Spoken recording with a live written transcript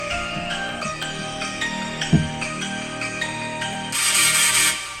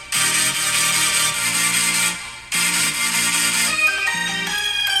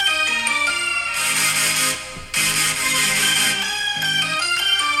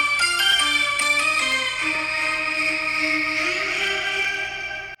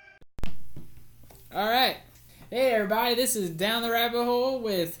everybody. This is Down the Rabbit Hole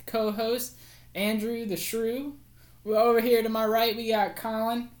with co-host Andrew the Shrew. We're over here to my right. We got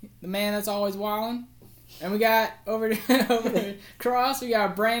Collin, the man that's always wilding, and we got over across. We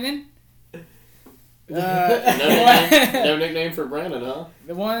got Brannon. No nickname for Brannon, huh?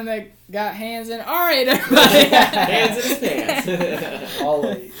 The one that got hands in. All right, everybody. Hands in his pants.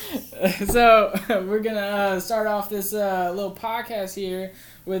 Always. So we're gonna start off this little podcast here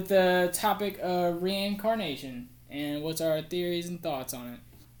with the topic of reincarnation and what's our theories and thoughts on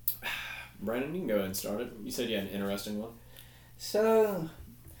it. Brannon, you can go ahead and start it. You said you had an interesting one. So,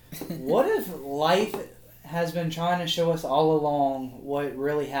 what if life has been trying to show us all along what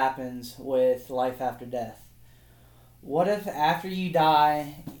really happens with life after death? What if after you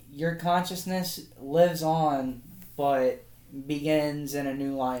die, your consciousness lives on, but begins in a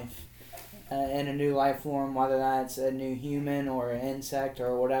new life? In a new life form, whether that's a new human or an insect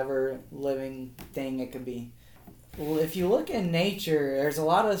or whatever living thing it could be. Well, if you look in nature, there's a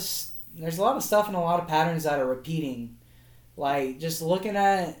lot of stuff and a lot of patterns that are repeating. Like just looking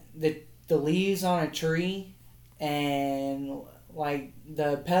at the leaves on a tree and like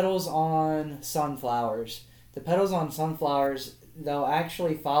the petals on sunflowers. The petals on sunflowers, they'll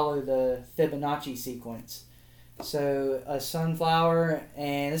actually follow the Fibonacci sequence. So a sunflower,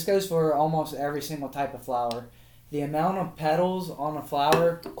 and this goes for almost every single type of flower, the amount of petals on a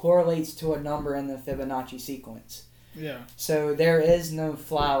flower correlates to a number in the Fibonacci sequence. Yeah. So there is no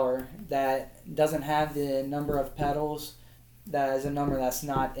flower that doesn't have the number of petals that is a number that's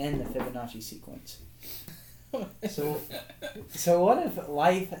not in the Fibonacci sequence. So what if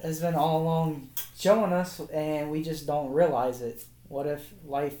life has been all along showing us and we just don't realize it? What if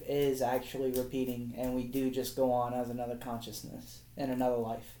life is actually repeating and we do just go on as another consciousness in another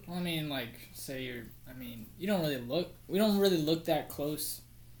life? Well, I mean, like, we don't really look that close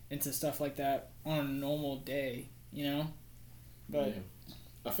into stuff like that on a normal day, you know? But yeah.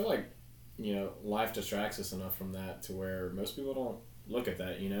 I feel like, life distracts us enough from that to where most people don't look at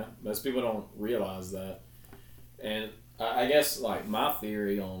that, Most people don't realize that. And I guess, like, my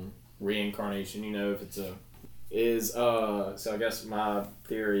theory on reincarnation, if it's so I guess my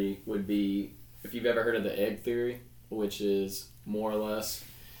theory would be, if you've ever heard of the egg theory, which is more or less,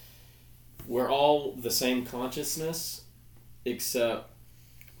 we're all the same consciousness, except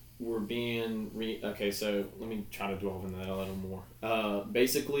we're being okay, so let me try to delve into that a little more.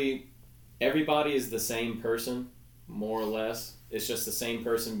 Basically, everybody is the same person, more or less. It's just the same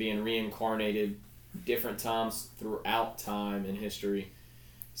person being reincarnated different times throughout time and history.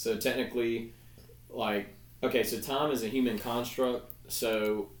 So technically, like, okay, so time is a human construct.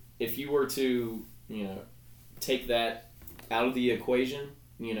 So if you were to, take that out of the equation,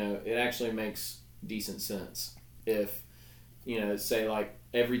 it actually makes decent sense. If, say like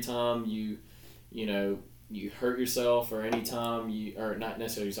every time you hurt yourself, or anytime or not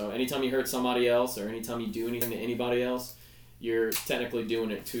necessarily yourself, anytime you hurt somebody else, or anytime you do anything to anybody else, you're technically doing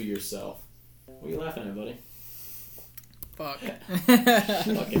it to yourself. What are you laughing at, buddy? fuck.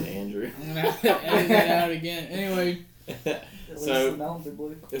 Fucking Andrew. I'm gonna have to edit that out again. Anyway. The mountains are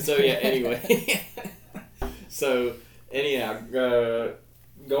blue. So yeah, anyway. So anyhow,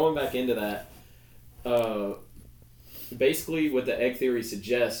 going back into that, basically what the egg theory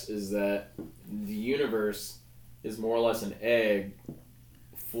suggests is that the universe is more or less an egg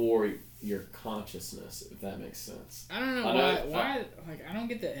for your consciousness, if that makes sense. I don't know why like, I don't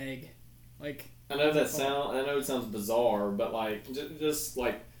get the egg. Like, I know it sounds bizarre, but like just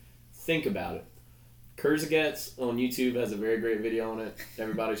like think about it. Kurzget's on YouTube has a very great video on it.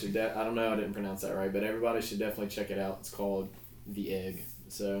 Everybody should I don't know, I didn't pronounce that right, but everybody should definitely check it out. It's called The Egg.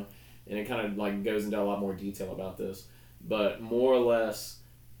 So, and it kind of like goes into a lot more detail about this. But more or less,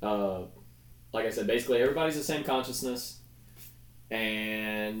 like I said, basically everybody's the same consciousness,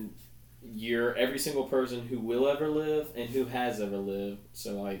 and you're every single person who will ever live and who has ever lived.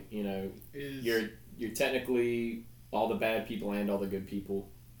 So like, you're technically all the bad people and all the good people.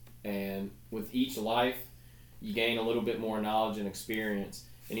 And with each life, you gain a little bit more knowledge and experience.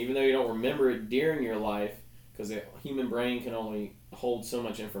 And even though you don't remember it during your life, because the human brain can only hold so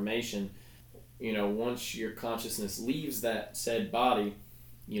much information, once your consciousness leaves that said body,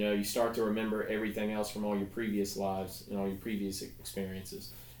 you start to remember everything else from all your previous lives and all your previous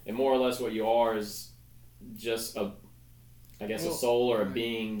experiences. And more or less what you are is just a soul or a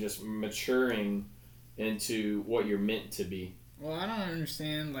being just maturing into what you're meant to be. Well, I don't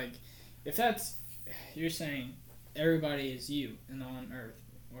understand, like, if that's, you're saying everybody is you on Earth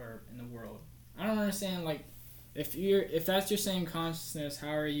or in the world. I don't understand, like, if that's your same consciousness, how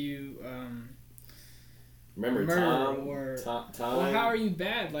are you, remember time. Well, how are you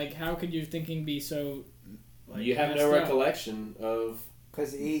bad? Like, how could your thinking be so, like you have messed no up. recollection of.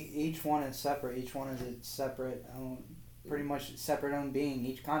 Because each one is separate. Each one is a separate, pretty much separate own being.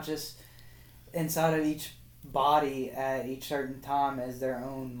 Each conscious inside of each body at each certain time is their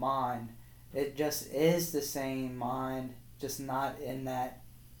own mind. It just is the same mind, just not in that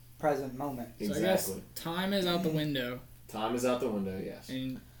present moment. So Exactly. I guess time is out the window. Time is out the window. Yes.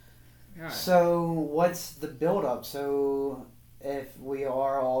 And God. So what's the build up? So if we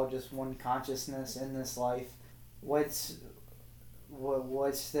are all just one consciousness in this life, what's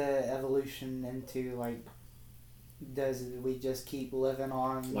the evolution into, like, does we just keep living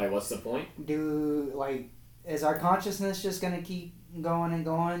on, Like, what's the point? is our consciousness just gonna keep going and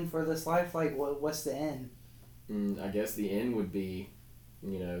going for this life? Like, what's the end? I guess the end would be,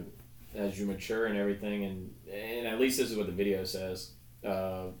 as you mature and everything, and at least this is what the video says,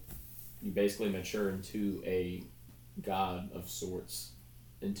 you basically mature into a god of sorts,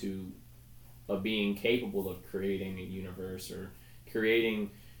 into a being capable of creating a universe or creating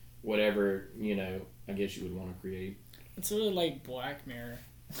whatever, I guess you would want to create. It's sort of like Black Mirror.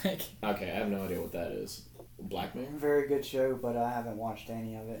 Like, Okay, I have no idea what that is. Black Mirror? Very good show, but I haven't watched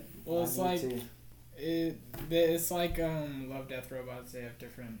any of it. well, I it's need like to. it's like Love, Death, Robots. They have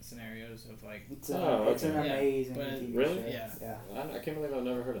different scenarios of like. It's Oh, an okay. amazing Yeah, but- TV Really? show. Yeah. I can't believe I've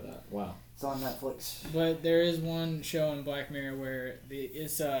never heard of that. Wow. It's on Netflix. But there is one show in Black Mirror where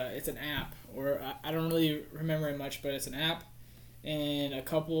it's an app, or I don't really remember it much, but it's an app, and a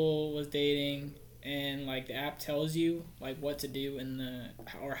couple was dating, and like the app tells you like what to do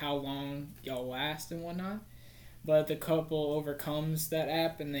or how long y'all last and whatnot, but the couple overcomes that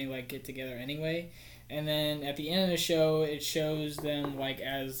app and they like get together anyway, and then at the end of the show it shows them like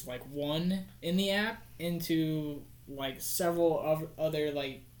as like one in the app into like several of other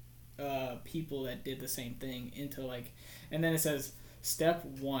like people that did the same thing into like, and then it says step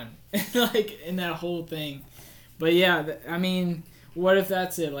 1 like in that whole thing. But yeah, I mean, what if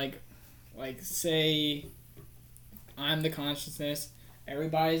that's it? Like say I'm the consciousness,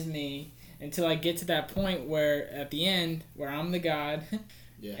 everybody's me, until I get to that point where at the end where I'm the god,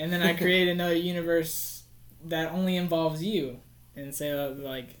 Yeah. and then I create another universe that only involves you, and say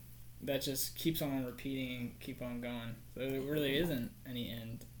like that just keeps on repeating and keep on going. So there really isn't any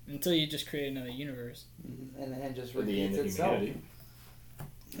end until you just create another universe. And then it just For the end repeats of itself. humanity.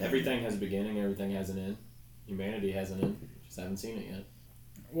 Everything has a beginning, everything has an end. Humanity has an end. Just haven't seen it yet.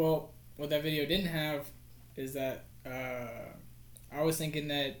 Well, what that video didn't have is that I was thinking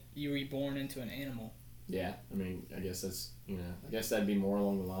that you reborn into an animal. Yeah, I mean, I guess that's, I guess that'd be more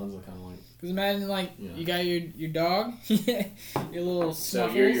along the lines of kind of like. Because imagine, like, Yeah. you got your dog, your little So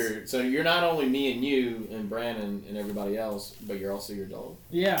Snuffles. you're not only me and you and Brannon and everybody else, but you're also your dog.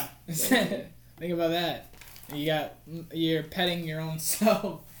 Yeah. Okay. Think about that. You're petting your own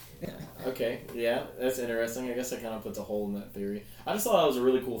self. Okay, yeah, that's interesting. I guess that kind of puts a hole in that theory. I just thought that was a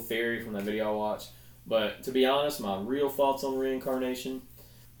really cool theory from that video I watched. But to be honest, my real thoughts on reincarnation,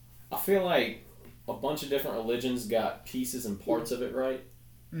 I feel like a bunch of different religions got pieces and parts of it right.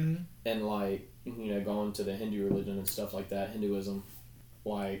 Mm-hmm. And like, going to the Hindu religion and stuff like that, Hinduism,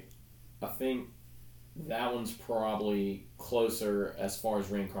 like, I think that one's probably closer as far as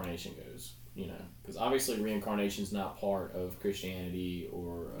reincarnation goes. Because obviously reincarnation's not part of Christianity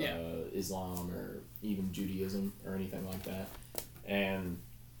or Islam or even Judaism or anything like that. And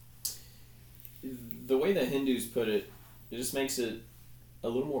the way the Hindus put it, it just makes it a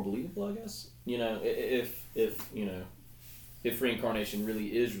little more believable, I guess. If reincarnation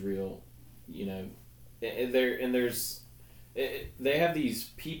really is real, they have these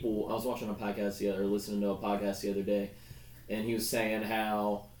people. I was watching a podcast listening to a podcast the other day, and he was saying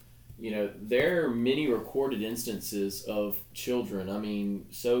how, there are many recorded instances of children, I mean,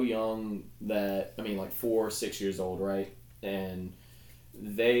 so young that, like 4 or 6 years old, right? And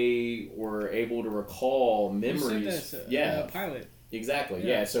they were able to recall memories. Pilot. Exactly,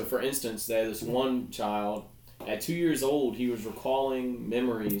 Yeah. yeah. So, for instance, there's this one child, at 2 years old, he was recalling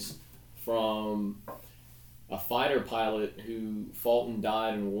memories from a fighter pilot who fought and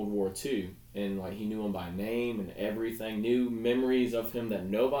died in World War II. And, like, he knew him by name and everything, knew memories of him that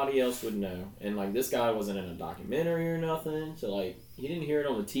nobody else would know. And, like, this guy wasn't in a documentary or nothing, so, like, he didn't hear it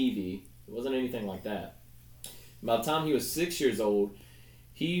on the TV. It wasn't anything like that. By the time he was 6 years old,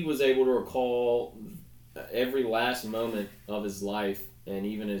 he was able to recall every last moment of his life, and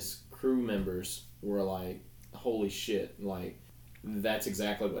even his crew members were like, holy shit, like, that's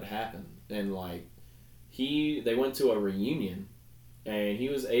exactly what happened. And, like, they went to a reunion, and he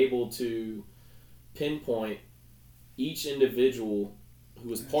was able to pinpoint each individual who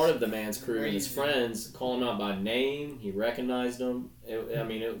was part of the man's crew and his friends, call them out by name. He recognized them.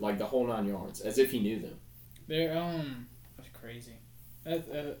 Like the whole 9 yards, as if he knew them. They're that's crazy.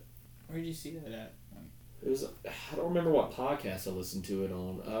 That where'd you see that at? It was, I don't remember what podcast I listened to it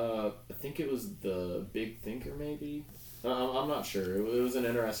on. I think it was the Big Thinker, maybe. I'm not sure. It was an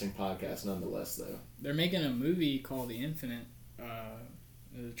interesting podcast, nonetheless, though. They're making a movie called The Infinite.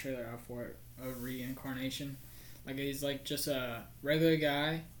 There's a trailer out for it of Reincarnation. Like he's like just a regular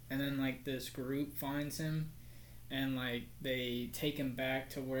guy, and then like this group finds him, and like they take him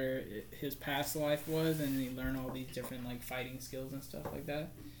back to where his past life was, and he learn all these different like fighting skills and stuff like that.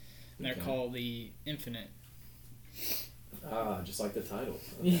 And they're called The Infinite. Just like the title.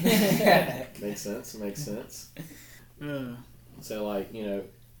 Yeah. Makes sense. So, like, you know,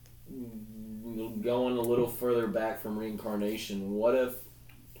 going a little further back from reincarnation, what if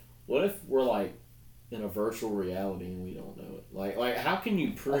we're, like, in a virtual reality and we don't know it? Like how can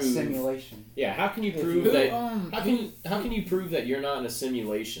you prove... A simulation. Yeah, how can you prove that... How can you prove that you're not in a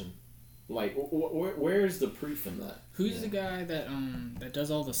simulation? Like, where's the proof in that? Who's the guy that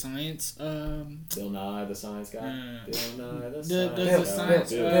does all the science? Bill Nye, the science guy? Bill Nye, the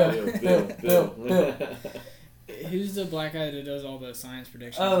science guy. Bill. Who's the black guy that does all the science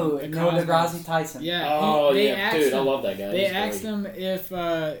predictions? Oh, Neil deGrasse Tyson. Yeah. Dude, I love that guy. They asked him if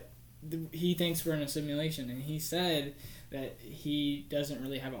he thinks we're in a simulation, and he said that he doesn't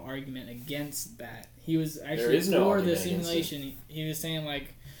really have an argument against that. He was actually for the simulation. He was saying,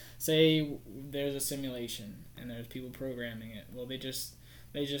 like, say there's a simulation and there's people programming it. Well, they just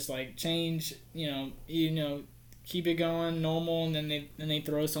like change, keep it going normal, and then they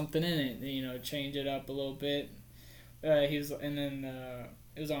throw something in it. They, change it up a little bit. It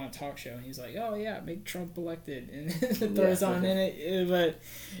was on a talk show, and he's like, "Oh yeah, make Trump elected," and throw something in it. But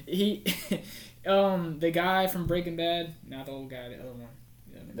he, the guy from Breaking Bad, not the old guy, the other one.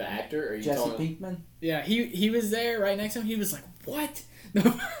 The actor? Or are you Jesse talking... Pinkman? Yeah, he was there right next to him. He was like, "What?"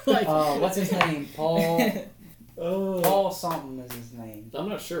 Like, what's his name? Paul. Paul something is his name. I'm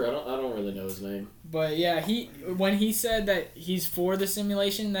not sure. I don't really know his name. But yeah, when he said that he's for the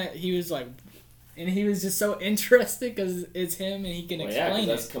simulation, that he was like, and he was just so interested because it's him and he can explain it.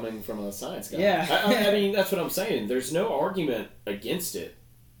 That's coming from a science guy. Yeah. I mean, that's what I'm saying. There's no argument against it,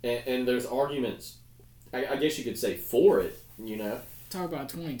 and there's arguments. I guess you could say for it. Talk about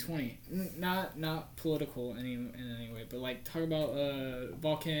 2020, not political in any way, but like talk about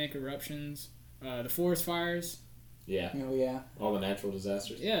volcanic eruptions, the forest fires. Yeah. Oh yeah. All the natural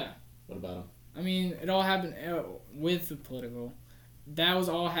disasters. Yeah. What about them? I mean, it all happened with the political. That was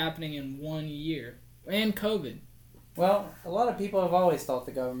all happening in 1 year, and COVID. Well, a lot of people have always thought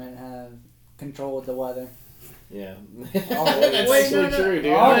the government have controlled the weather. Yeah. That's actually true,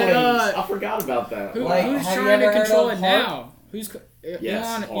 dude. I forgot about that. Who's trying to control it now?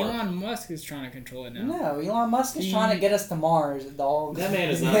 Elon Musk is trying to control it now. No, Elon Musk is trying to get us to Mars, dog. That man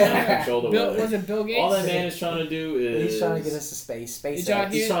is not trying to control the weather. Was it Bill Gates? All that man is trying to do is... He's trying to get us to space. He's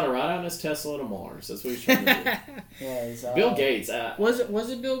trying to ride out in his Tesla to Mars. That's what he's trying to do. Yeah, Bill Gates. Was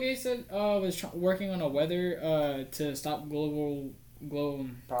it Bill Gates that was working on a weather to stop global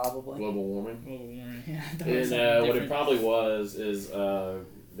warming? Yeah. And what it probably was is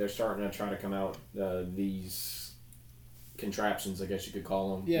they're starting to try to come out these contraptions, I guess you could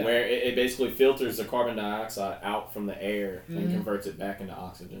call them, where it basically filters the carbon dioxide out from the air and converts it back into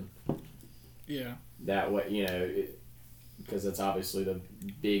oxygen. Yeah. That way, because that's obviously the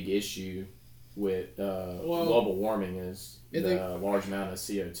big issue with global warming is the large amount of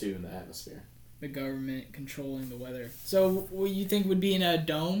CO2 in the atmosphere. The government controlling the weather. So, what you think would be in a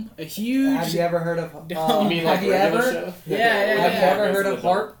dome? A huge... Have you ever heard of... you mean like regular show? Yeah. Have you ever heard of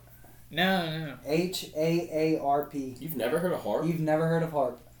HAARP? No. HAARP. You've never heard of HAARP? You've never heard of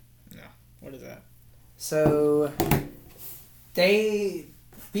HAARP? No. What is that? So, this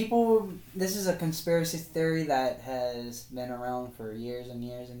is a conspiracy theory that has been around for years and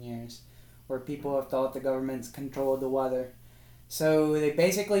years and years, where people have thought the government's controlled the weather. So, they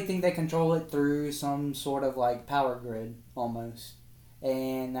basically think they control it through some sort of like power grid, almost.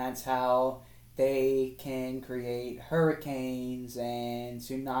 And that's how they can create hurricanes and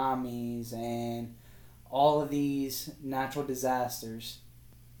tsunamis and all of these natural disasters.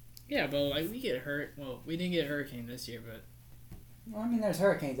 Yeah, but like we get hurt. Well, we didn't get a hurricane this year, but... Well, I mean, there's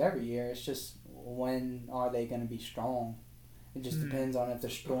hurricanes every year. It's just when are they going to be strong? It just depends on if the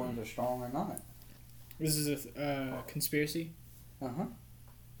storms are strong or not. This is a conspiracy? Uh-huh.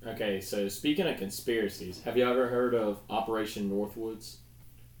 Okay, so speaking of conspiracies, have you ever heard of Operation Northwoods?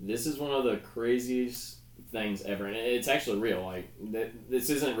 This is one of the craziest things ever, and it's actually real. Like,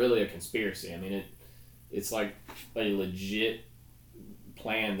 this isn't really a conspiracy. I mean, it's like a legit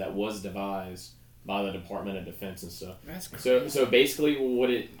plan that was devised by the Department of Defense and stuff. That's crazy. So basically,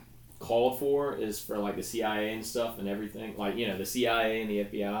 what called for is for like the CIA and stuff and everything, like the CIA and the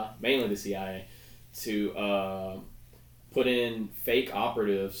FBI, mainly the CIA, to put in fake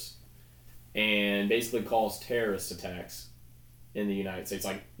operatives and basically cause terrorist attacks in the United States,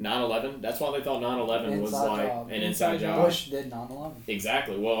 like 9/11. That's why they thought 9/11 was like an inside job. Bush did 9/11.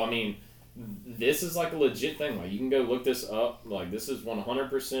 Exactly. Well, I mean, this is like a legit thing. Like, you can go look this up. Like, this is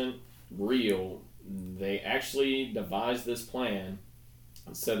 100% real. They actually devised this plan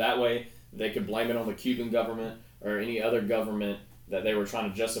so that way they could blame it on the Cuban government or any other government that they were trying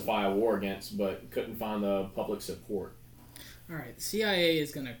to justify a war against, but couldn't find the public support. All right, the CIA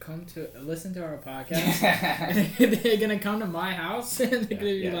is gonna come to listen to our podcast. They're gonna come to my house and they're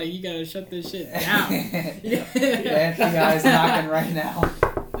gonna be like, "You gotta shut this shit down." The FBI is knocking right now.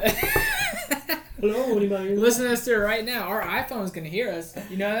 Hello, anybody? Listen to us do it right now. Our iPhone's gonna hear us.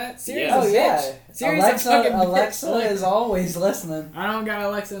 You know that? Siri's Yeah. Oh a yeah, bitch. Siri's a fucking Alexa bitch. is always listening. I don't got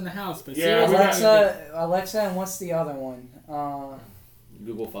Alexa in the house, but Yeah, Siri's Alexa, and what's the other one?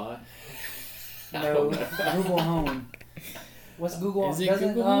 Google Fi? No, Google Home. What's Google? Is it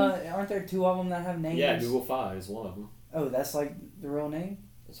Doesn't Google? aren't there two of them that have names? Yeah, Google Fi is one of them. Oh, that's like the real name.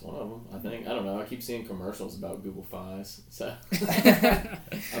 That's one of them, I think. I don't know. I keep seeing commercials about Google Fi's, so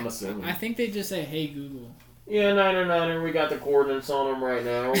I'm assuming. I think they just say, "Hey Google." Yeah, 909er, we got the coordinates on them right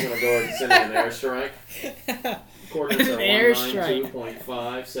now. We're going to go ahead and send in an airstrike. Coordinates are An airstrike.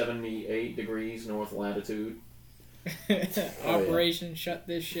 192.5, 78 degrees north latitude. Operation Shut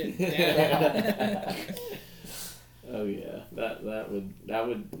This Shit Down. Oh yeah, that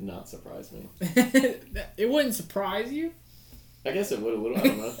would not surprise me. It wouldn't surprise you. I guess it would a little. I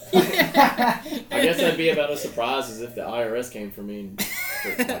don't know. I guess that'd be about as surprised as if the IRS came for me. And,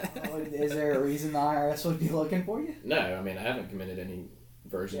 Is there a reason the IRS would be looking for you? no, I mean I haven't committed any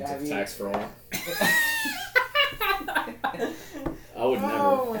versions of you? tax fraud. I would never.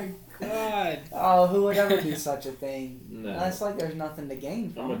 Oh my god. Oh, who would ever do such a thing? No. That's like there's nothing to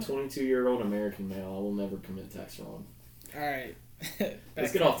gain I'm from a it. 22-year-old American male. I will never commit tax fraud. Alright.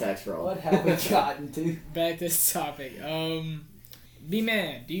 Let's get off tax fraud. What have we gotten to? Back to this topic.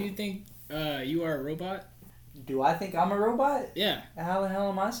 B-Man, do you think you are a robot? Do I think I'm a robot? Yeah. How the hell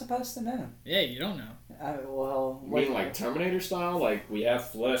am I supposed to know? Yeah, you don't know. Well, You mean like Terminator style? Like we have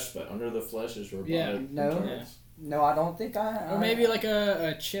flesh, but under the flesh is robotic Yeah. No. internals? no, I don't think I. Or maybe like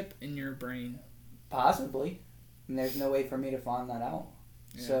a chip in your brain. Possibly. And there's no way for me to find that out.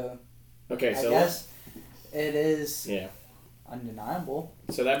 Yeah. So Okay, I so guess it is yeah. undeniable.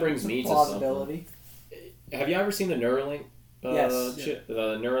 So that brings It's a me to something. plausibility. Have you ever seen the Neuralink? Yes. Chip,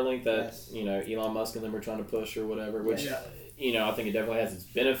 the Neuralink that Yes. Elon Musk and them were trying to push or whatever. Which Yeah. I think it definitely has its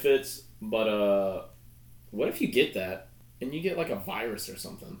benefits. But what if you get that and you get like a virus or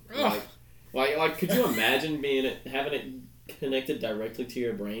something? Ugh. Like, could you imagine having it connected directly to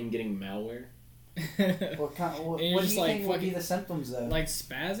your brain, getting malware? What And do you're you just think like would be fucking- the symptoms though? Like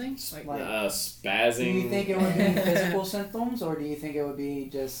spazzing? Like- Spazzing. Do you think it would be physical symptoms, or do you think it would be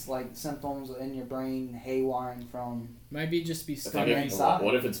just like symptoms in your brain haywiring from? Might be just be I think stuttering. inside.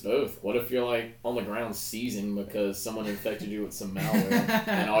 what if it's both? What if you're like on the ground seizing because someone infected you with some malware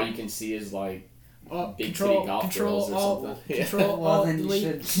and all you can see is like Oh, big control, city golf control, girls or alt, something? control, Well, alt, then you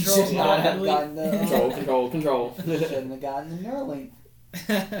delete, should control, not alt, have delete. gotten the Control. shouldn't have gotten the Neuralink.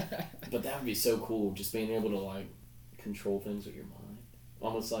 But that would be so cool, just being able to like control things with your mind,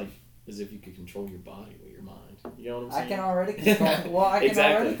 almost like as if you could control your body with your mind. You know what I'm saying? I can already control. Well, I can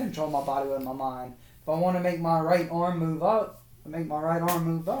Exactly. already control my body with my mind. If I want to make my right arm move up, I make my right arm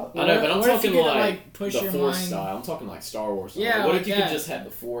move up. I know, but I'm What if you talking could, like push the your Force mind? style. I'm talking like Star Wars style. Yeah, Like, what like if you that. could just have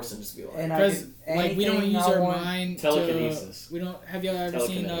the Force and just be like And I Because could, like we don't anything use I our want- mind Telekinesis. to. We don't. Have you ever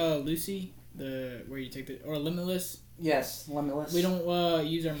seen Telekinetic. Lucy? The where you take the or Limitless? Yes, limitless. We don't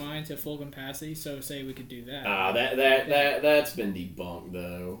use our mind to full capacity. So say we could do that. That's been debunked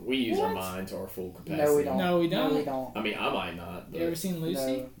though. We use our What? mind to our full capacity. No, we don't. No, we No, we don't. don't. I mean, I might not. You ever But seen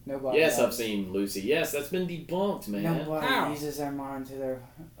Lucy? No, nobody. yes, does. I've seen Lucy. Yes, that's been debunked, man. Nobody How? uses their mind to their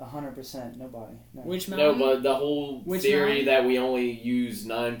 100%. Nobody. No. Which No, mountain? but the whole Which theory mountain? that we only use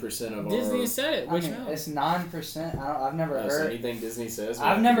 9% of Disney our. said it. I Which mean, mountain? it's 9%. I've never So heard. anything Disney says. we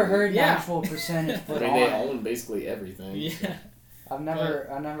I've have never to do. heard the Yeah. actual percentage I put mean, they on. own basically everything. Yeah. I've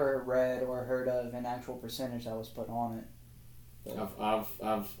never read or heard of an actual percentage that was put on it. I've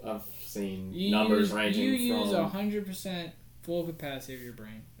seen You numbers use, ranging you use from 100% full capacity of your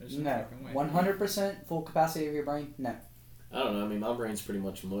brain. There's no No, fucking way. 100% full capacity of your brain. No. I don't know. I mean, my brain's pretty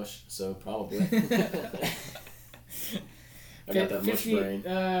much mush, so probably. I got that mush brain.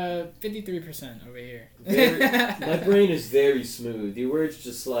 53% over here. My brain is very smooth. Your words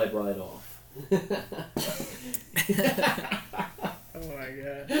just slide right off. Oh my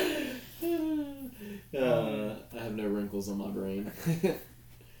god. I have no wrinkles on my brain.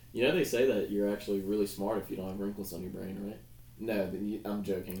 You know, they say that you're actually really smart if you don't have wrinkles on your brain, right? No, I'm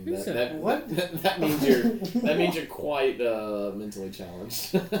joking. Who said that? What? That means you're quite mentally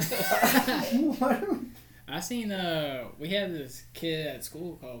challenged. I seen we had this kid at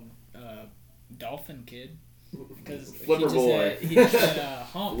school called Dolphin Kid because Flipper boy. He just had a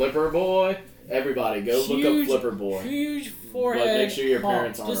hump. Flipper boy. Everybody, go look up Flipper boy. Huge forehead. But make sure your hump.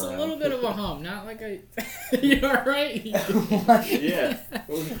 parents aren't just around. a little bit of a hump, not like a. You all right? Yeah.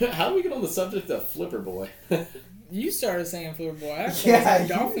 How do we get on the subject of Flipper boy? You started saying Flipper boy. I Yeah,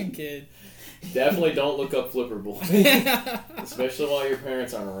 Dolphin Kid. Definitely don't look up Flipper boy, especially while your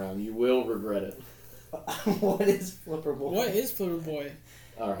parents aren't around. You will regret it. What is Flipper boy? What is Flipper boy?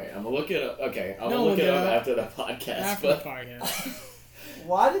 All right, I'm gonna look it up. Okay, I'm No, gonna look it up up after the podcast. After the podcast.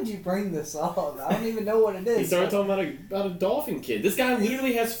 Why did you bring this up? I don't even know what it is. He started talking about a dolphin kid. This guy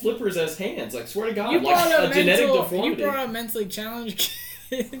literally has flippers as hands. Like, swear to God, You like brought up a genetic you deformity. brought up mentally challenged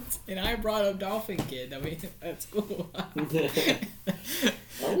kids, and I brought up Dolphin Kid that we at school.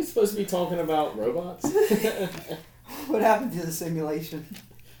 Are we supposed to be talking about robots? What happened to the simulation?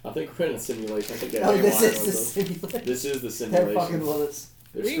 I think we're in a simulation. I think No, they're this lying is with the us. simulation. This is the They're simulation. fucking with us.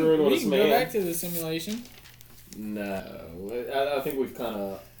 They're screwing with we us, can man. go back to the simulation. No, I think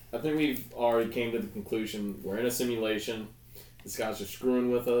we've already came to the conclusion we're in a simulation. This guy's just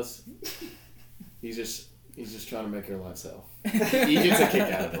screwing with us. He's just trying to make our lives hell. He gets a kick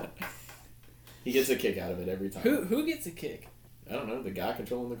out of it. He gets a kick out of it every time. Who gets a kick? I don't know. The guy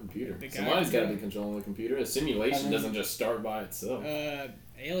controlling the computer. The guy Somebody's got to be controlling- controlling the computer. A simulation I mean- doesn't just start by itself.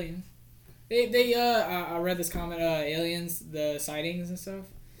 Aliens. I read this comment. Aliens, the sightings and stuff.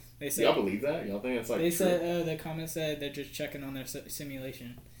 They said Y'all believe that? Y'all think it's like they true? said the comment said they're just checking on their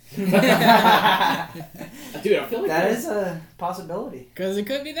simulation. Dude, I feel like That is a possibility. Because it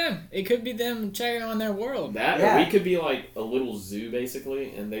could be them. It could be them checking on their world. that. Yeah. Or we could be like a little zoo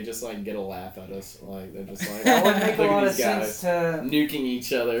basically, and they just like get a laugh at us. Like they're just like, That would make a look lot at of these guys sense to. nuking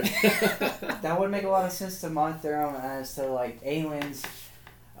each other. That would make a lot of sense to my theorem as to like aliens.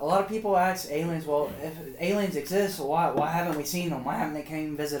 A lot of people ask aliens, well, if aliens exist, why haven't we seen them? Why haven't they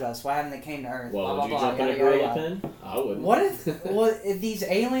came visit us? Why haven't they came to Earth? Well, blah, would you blah, blah, jump in a yada, yada, gorilla yada. pen? I wouldn't. What if these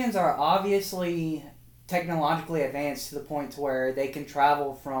aliens are obviously technologically advanced to the point to where they can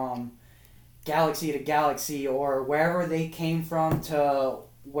travel from galaxy to galaxy or wherever they came from to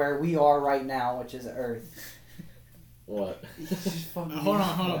where we are right now, which is Earth? What? Hold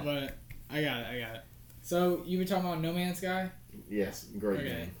on, but I got it. So you were talking about No Man's Sky? Yes, great Okay.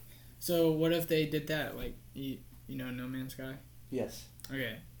 game. So what if they did that? Like you know No Man's Sky? Yes.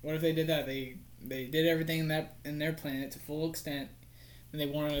 Okay. What if they did that? They did everything in their planet to full extent, and they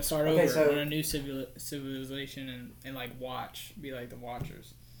wanted to start Okay, over so- on a new civilization and like be like the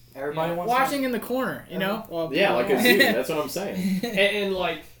Watchers. Everybody You know, wants watching in the corner, you know. While Yeah, people- like a zoo. That's what I'm saying. And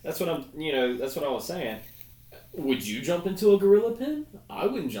like that's what that's what I was saying. Would you jump into a gorilla pen? I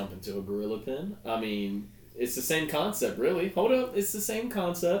wouldn't jump into a gorilla pen. I mean, it's the same concept, really. Hold up, it's the same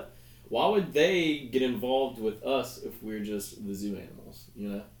concept. Why would they get involved with us if we're just the zoo animals? You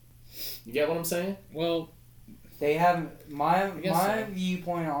know, you get what I'm saying? Well, They have my guess so.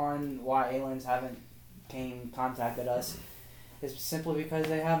 viewpoint on why aliens haven't contacted us is simply because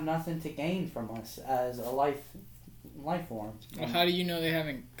they have nothing to gain from us as a life form. well, how do you know they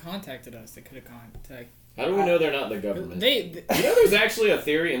haven't contacted us? They could have contacted. How do we know they're not the government? They You know, there's actually a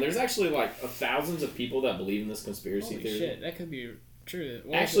theory, and there's actually like thousands of people that believe in this conspiracy holy theory. shit, that could be true.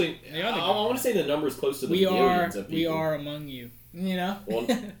 Well, Actually, they I are the want to say the number's close to the we are millions of people. we are among you. You know. Well,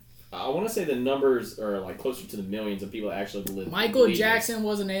 I want to say the numbers are like closer to the millions of people that actually believe. Michael believe Jackson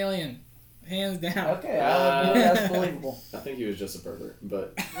was an alien, hands down. Okay, that's believable. this. I think he was just a pervert,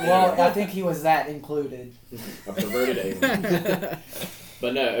 but Well, I think he was that included. a perverted alien.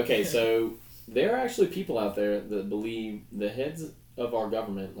 But no, okay, so there are actually people out there that believe the heads of our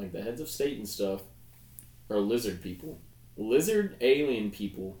government, like the heads of state and stuff, are lizard people. Lizard alien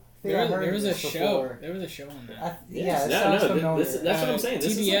people. There was a show. There was a show on that. Yeah, that sounds familiar. That's what I'm saying.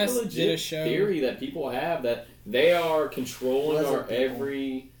 This TBS is like a did a legit show. theory that people have that they are controlling Lizard our people.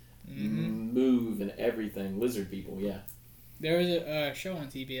 every move and everything. Lizard people, yeah. There was a show on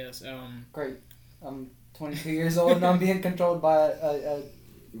TBS. Great. I'm 22 years old and I'm being controlled by a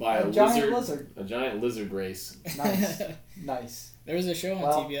By a giant lizard. A giant lizard race. Nice. Nice. There was a show on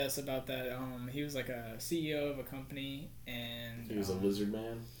Well- TBS about that. He was like a CEO of a company, and He was a lizard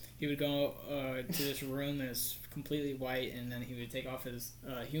man. he would go to this room that's completely white, and then he would take off his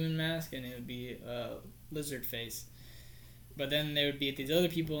human mask, and it would be a lizard face. But then there would be these other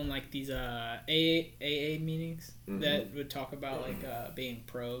people in like these AA meetings that would talk about like being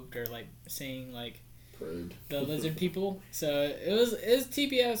probed or like saying like Rude. the lizard people. So it was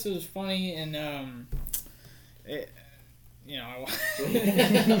TPS. It was funny and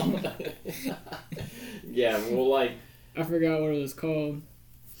Yeah, well, like I forgot what it was called.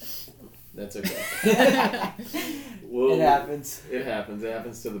 that's okay. Well, It happens. It happens. It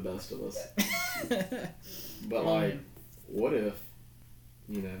happens to the best of us. But like, what if,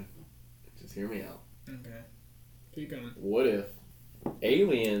 just hear me out. Okay. Keep going. What if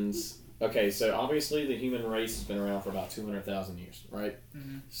aliens? Okay, so obviously the human race has been around for about 200,000 years, right?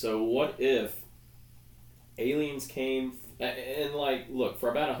 Mm-hmm. So what if aliens came and like, look, for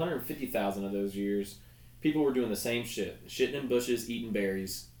about 150,000 of those years, people were doing the same shit, shitting in bushes, eating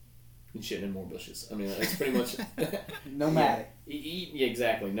berries, and shitting in more bushes. I mean, it's pretty much Nomadic. Yeah,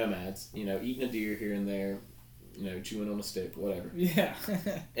 exactly, nomads. Eating a deer here and there, chewing on a stick, whatever. Yeah.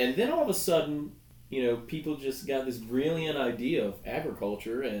 And then all of a sudden, people just got this brilliant idea of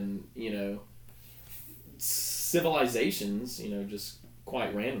agriculture and, civilizations, just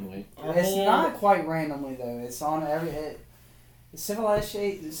quite randomly. It's not quite randomly though. It's on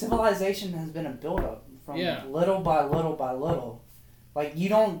civilization has been a build-up from little by little by little. Like you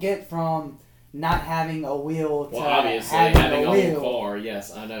don't get from not having a wheel to obviously having a wheel. car.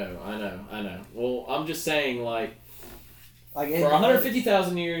 Yes, I know. Well, I'm just saying, like for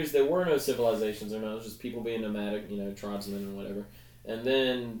 150,000 years, there were no civilizations. There was just people being nomadic, tribesmen and whatever. And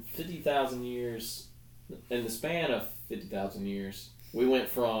then 50,000 years, in the span of 50,000 years, we went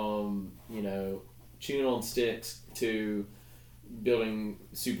from, chewing on sticks to building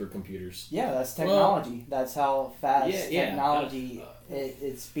supercomputers. Yeah, that's technology. That's how fast technology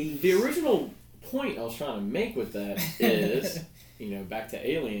it speeds. The original point I was trying to make with that is, back to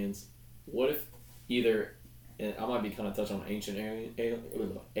aliens, what if either, and I might be kind of touching on ancient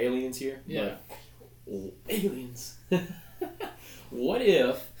aliens here, but aliens. What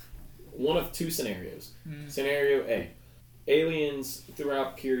if one of two scenarios? Scenario A, aliens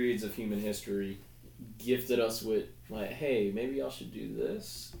throughout periods of human history gifted us with like, hey, maybe y'all should do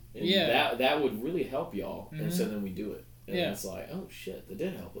this, and that would really help y'all, and so then we do it, and it's like, oh shit, that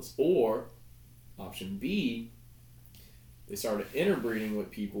did help us. Or option B, they started interbreeding with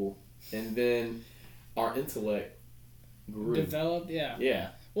people, and then our intellect grew, developed. Yeah.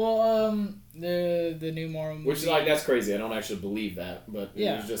 Well, the new Marvel movie, which is like, that's crazy. I don't actually believe that, but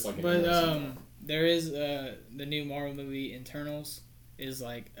it was just like an innocent thought. There is the new Marvel movie Internals is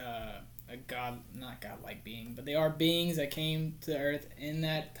like a not godlike being, but they are beings that came to Earth in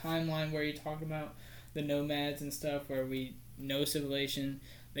that timeline where you talk about the nomads and stuff, where we know civilization.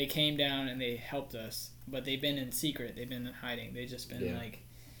 They came down and they helped us, but they've been in secret. They've been in hiding. They've just been like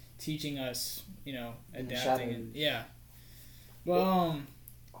teaching us, adapting. Well,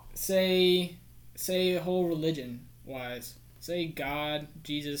 say whole religion wise, say God,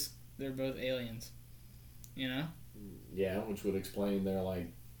 Jesus, they're both aliens. Yeah, which would explain their like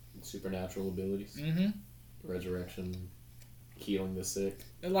supernatural abilities. Resurrection, healing the sick,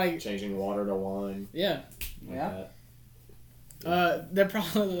 like changing water to wine. That.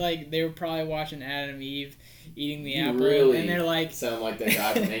 They were probably watching Adam and Eve eating the apple, really and they're like, sound like that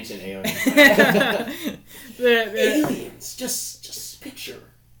guy from Ancient Aliens. Aliens, just picture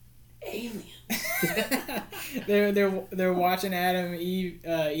aliens. they're watching Adam and Eve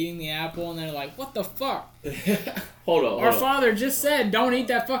eating the apple, and they're like, what the fuck? Hold on. Our father just said, don't eat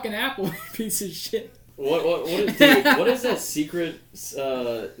that fucking apple, you piece of shit. What is that secret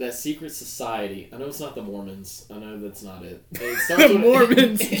society? I know it's not the Mormons. I know that's not it. It starts with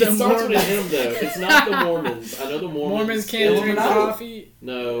Mormons. It starts with an M though. It's not the Mormons. I know the Mormons. Mormons can't drink coffee.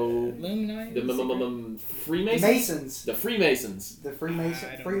 No. Illuminati. The Freemasons. The Freemasons. The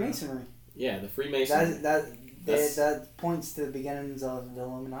Freemasonry. Yeah, the Freemasons. That points to the beginnings of the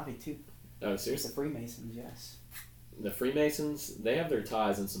Illuminati too. Oh, seriously? The Freemasons, yes. The Freemasons, they have their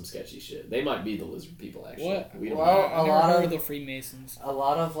ties in some sketchy shit. They might be the lizard people, actually. What? We don't Well, know. I've never heard of the Freemasons. A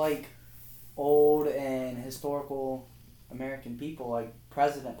lot of like old and historical American people, like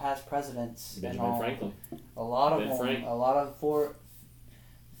past presidents, Benjamin Franklin. A lot of them, a lot of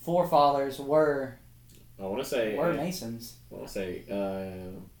forefathers were. I want to say Masons. I want to say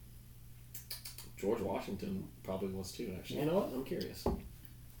George Washington probably was too. Actually, you know what? I'm curious. I'm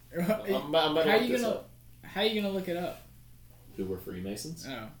about to look this up. How are you gonna look it up? Who were Freemasons?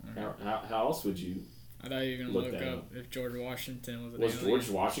 Oh. How else would you? I thought you were gonna look up if George Washington was an alien. Was George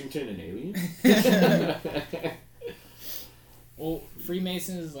Washington an alien? Well,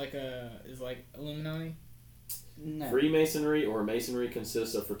 Freemasons is like Illuminati. No. Freemasonry or Masonry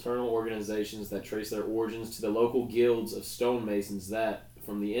consists of fraternal organizations that trace their origins to the local guilds of stonemasons that,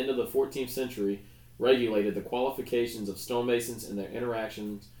 from the end of the 14th century, regulated the qualifications of stonemasons and their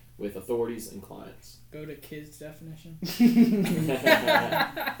interactions with authorities and clients. Go to kids' definition.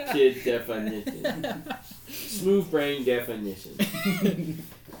 Kid definition. Smooth brain definition.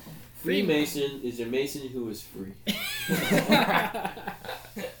 Freemason is a mason who is free.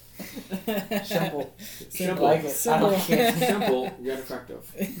 Simple. Simple. Like it. I don't care. Simple. You gotta crack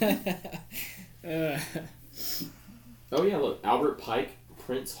off. Oh yeah, look. Albert Pike,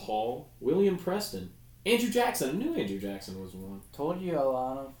 Prince Hall, William Preston, Andrew Jackson. I knew Andrew Jackson was one. Told you a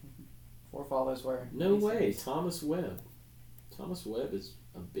lot of forefathers were. No way. Thomas Webb. Thomas Webb is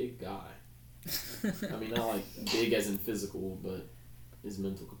a big guy. I mean, not like big as in physical, but his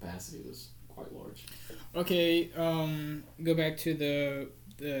mental capacity was quite large. Okay, go back to the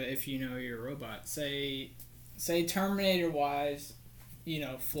if you know you're a robot. Say Terminator wise,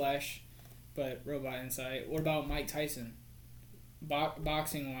 flesh, but robot inside. What about Mike Tyson?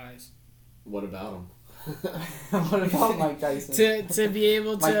 Boxing wise. What about him? What about Mike Tyson? To be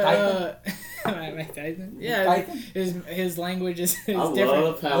able to Mike Tyson? Yeah, Mike Tyson? his language is I different.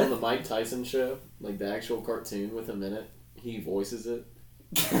 love how the Mike Tyson show, like the actual cartoon with him in it, he voices it.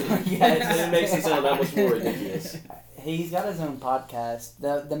 Yes. It makes it sound that much more ridiculous. He's got his own podcast.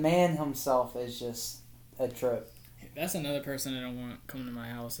 The man himself is just a trip. That's another person I don't want coming to my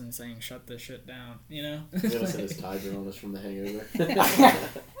house and saying "shut this shit down." He's gonna send his tiger on us from The Hangover.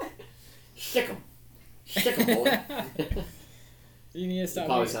 Stick him, boy. You need to stop.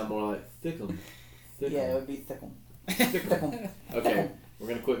 Probably sound more like thick 'em. Yeah, it would be thickle. Okay, we're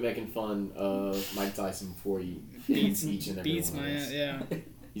gonna quit making fun of Mike Tyson before he beats each and every one of us. Yeah.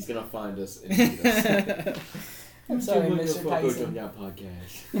 He's gonna find us and beat us. I'm sorry, Mr. Tyson.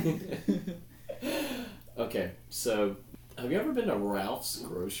 Podcast. Okay, so have you ever been to Ralph's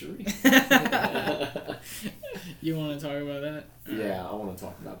Grocery? You want to talk about that? Yeah, I want to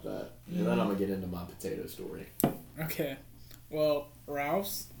talk about that, and then I'm gonna get into my potato story. Okay, well,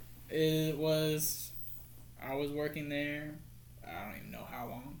 Ralph's I was working there. I don't even know how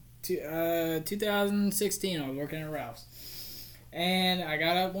long. 2016, I was working at Ralph's, and I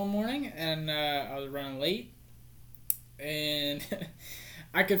got up one morning and I was running late, and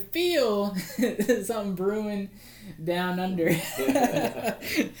I could feel something brewing down under.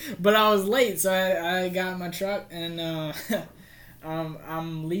 But I was late, so I got in my truck and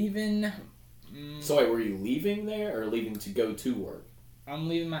I'm leaving. So wait, were you leaving there or leaving to go to work? I'm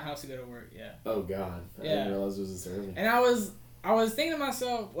leaving my house to go to work. Yeah. Oh God, I didn't realize it was this early. And I was thinking to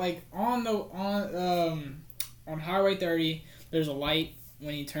myself, like on Highway 30, there's a light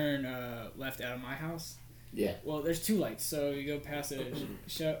when you turn left out of my house. Yeah. Well, there's two lights, so you go past a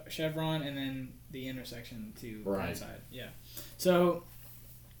Chevron and then the intersection to the right side. Yeah. So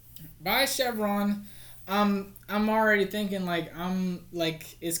by Chevron, I'm already thinking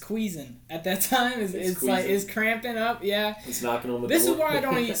it's queezing at that time. It's cramping up. Yeah. It's knocking on the door. This is why I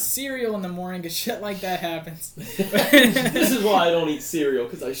don't eat cereal in the morning, because shit like that happens. This is why I don't eat cereal,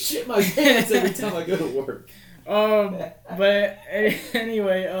 because I shit my pants every time I go to work. But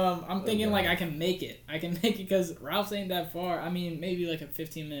anyway, I'm thinking I can make it. I can make it because Ralph's ain't that far. I mean, maybe like a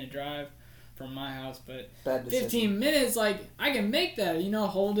 15-minute drive from my house, but 15 minutes, I can make that,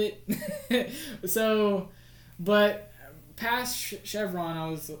 hold it. So, but past Chevron, I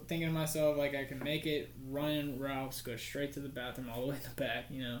was thinking to myself, I can make it, run Ralph's, go straight to the bathroom all the way in the back,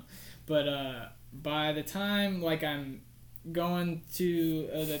 But by the time, I'm going to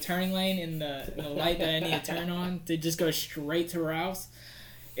the turning lane in the light that I need to turn on to just go straight to Ralph's,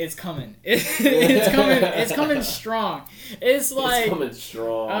 it's coming. It's coming strong. It's coming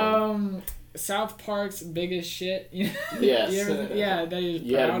strong. South Park's biggest shit. Yes. Yeah, that is.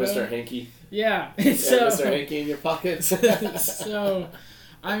 You had a Mr. Hanky. Yeah. You had Mr. Hanky in your pocket. So,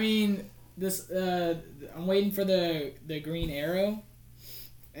 I mean, this. I'm waiting for the green arrow,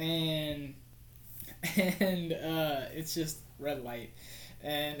 and it's just red light.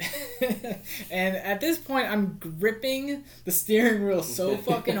 And at this point, I'm gripping the steering wheel so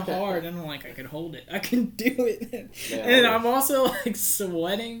fucking hard, and I'm I can hold it. I can do it. Yeah, and I'm also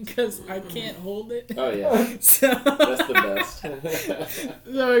sweating because I can't hold it. Oh yeah. So that's the best.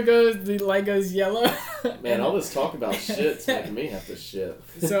 So the light goes yellow. Man, all this talk about shit's making me have to shit.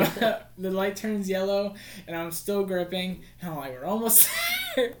 So the light turns yellow, and I'm still gripping, and I'm we're almost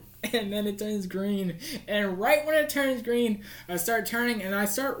there. And then it turns green. And right when it turns green, I start turning and I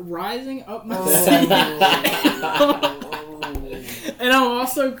start rising up my seat. And I'm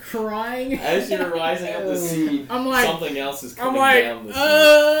also crying. As you're rising up the seat, I'm something else is coming down the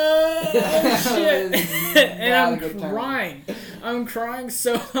seat. Shit. And I'm crying. I'm crying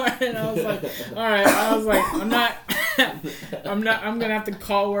so hard. And I was alright. I'm going to have to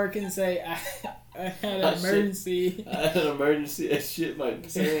call work and say, had an emergency. I had an emergency. I shit my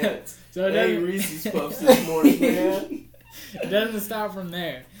pants. So it hey, doesn't- Reese's Puffs this morning, man. It doesn't stop from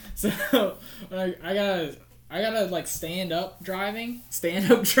there. So like, I gotta like stand up driving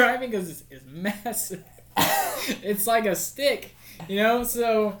because it's massive. It's like a stick, you know.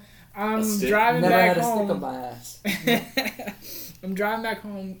 So I'm driving Never back had a home. stick on my ass. I'm driving back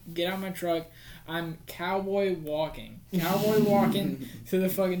home. Get out my truck. I'm cowboy walking to the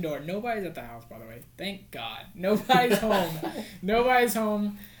fucking door. Nobody's at the house, by the way. Thank God. Nobody's home. Nobody's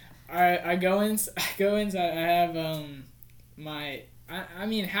home. I go inside. I have my. I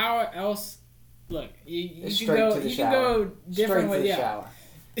mean, how else? Look, you can go. You can go different ways. Yeah. Shower.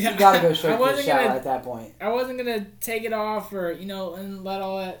 Yeah. You gotta go straight to the shower at that point. I wasn't gonna take it off or and let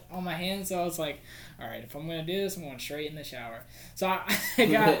all that on my hands. So I was like, all right, if I'm gonna do this, I'm going straight in the shower. So I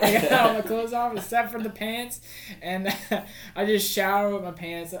got all my clothes off except for the pants, and I just shower with my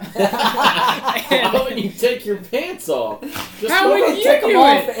pants. How would you take your pants off? How would you take them do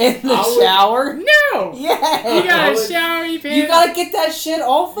off it? in the shower? No. Yeah. You gotta shower your pants. You gotta get that shit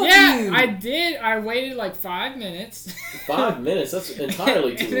off of you. Yeah, I did. I waited like 5 minutes. 5 minutes? That's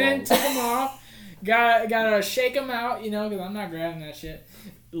entirely too And then long. took them off. Gotta shake them out, because I'm not grabbing that shit.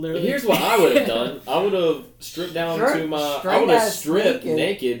 Literally. Here's what I would have done. I would have stripped down to my. I would have stripped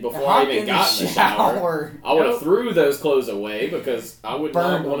naked before I even got in the shower. I would have threw those clothes away because I would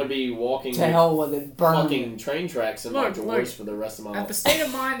not want to be walking to hell with it. fucking train tracks in my drawers for the rest of my life. At the state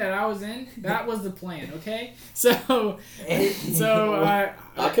of mind that I was in, that was the plan. Okay, so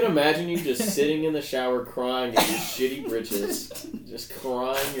I can imagine you just sitting in the shower crying in your shitty britches, just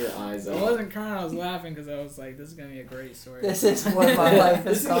crying your eyes out. I wasn't crying. I was laughing because I was like, "This is gonna be a great story." This is what my life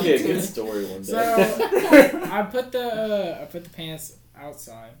This is is gonna be a good story one day. So I put the pants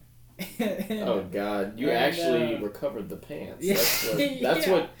outside. Oh God! You actually recovered the pants. Yeah. That's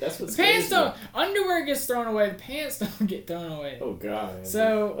what the pants don't. Underwear gets thrown away. The pants don't get thrown away. Oh God!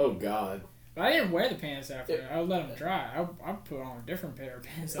 So oh God! But I didn't wear the pants after. I would let them dry. I put on a different pair of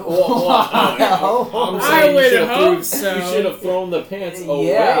pants. I'm saying I would hope so. You should have thrown the pants away.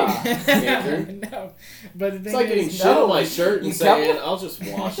 Yeah. No, but the thing it's like getting is, shit on my shirt and You saying, "I'll just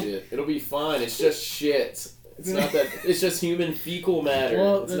wash it. It'll be fine. It's just shit. It's not that. It's just human fecal matter.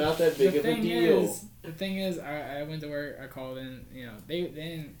 Well, it's not that big of a deal." The thing is, I went to work. I called in.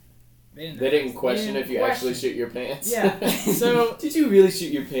 They didn't question if you actually shit your pants. Yeah. So did you really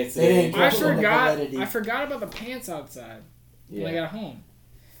shoot your pants today? I forgot about the pants outside when I got home,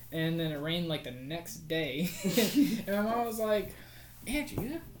 and then it rained like the next day, and my mom was like,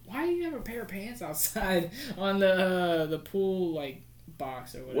 "Andrew, why do you have a pair of pants outside on the pool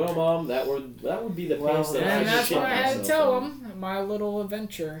box or whatever?" Well, Mom, that would be the pants that I and should that's shit what I had to myself tell in. them. My little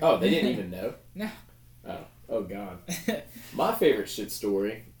adventure. Oh, they didn't even know. No. Oh God. My favorite shit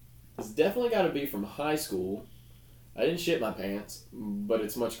story has definitely got to be from high school. I didn't shit my pants, but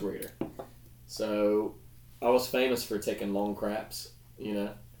it's much greater. So, I was famous for taking long craps,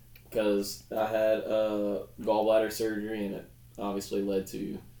 because I had gallbladder surgery and it obviously led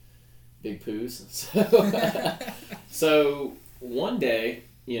to big poos. So one day,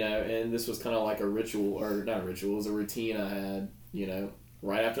 and this was kind of like a ritual, or not a ritual, it was a routine I had,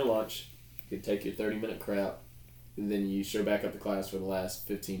 right after lunch, you could take your 30-minute crap, and then you show back up to class for the last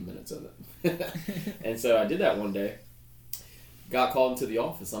 15 minutes of it. And so I did that one day. Got called into the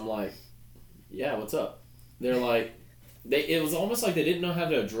office. I'm like, yeah, what's up? They're like, it was almost like they didn't know how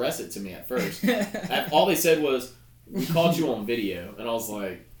to address it to me at first. All they said was, we caught you on video. And I was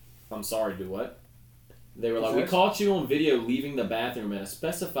like, I'm sorry, do what? They were like, we caught you on video leaving the bathroom at a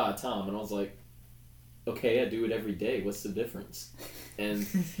specified time. And I was like, okay, I do it every day. What's the difference? And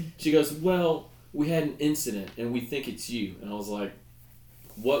she goes, well, we had an incident and we think it's you. And I was like,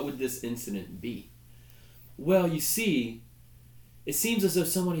 what would this incident be? Well, you see, it seems as though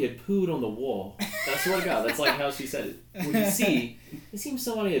somebody had pooed on the wall. I swear to God, that's like how she said it. Well, you see, it seems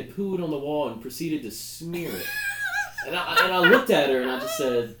somebody had pooed on the wall and proceeded to smear it. And I looked at her and I just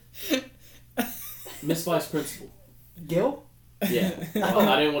said, Miss Vice Principal. Gil? Yeah. Well,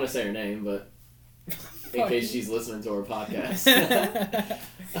 I didn't want to say her name, but in case she's listening to our podcast.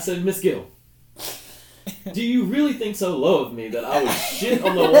 I said, Miss Gill, do you really think so low of me that I would shit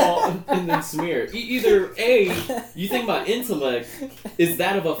on the wall and then smear it? Either A, you think my intellect is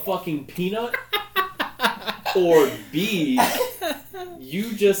that of a fucking peanut, or B,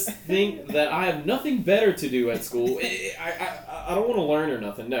 you just think that I have nothing better to do at school. I don't want to learn or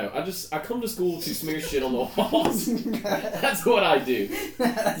nothing. No, I come to school to smear shit on the walls. That's what I do.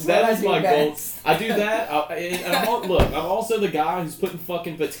 That is my goal. I do that. I'm also the guy who's putting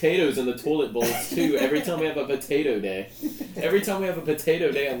fucking potatoes in the toilet bowls too. Every time we have a potato day. Every time we have a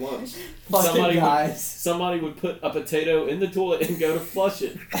potato day at lunch, somebody would put a potato in the toilet and go to flush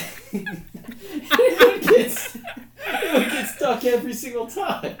it. It would get stuck every single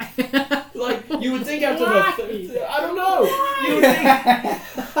time. Like, you would think after I don't know.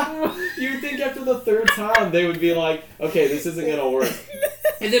 You would think after the third time they would be like, okay, this isn't gonna work.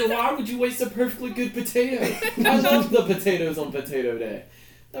 And then why would you waste a perfectly good potato? I love the potatoes on potato day.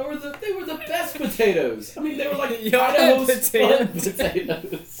 They were the best potatoes. I mean, they were like Idaho spun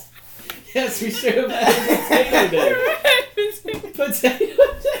potatoes. Yes, we should have had potato day. Potato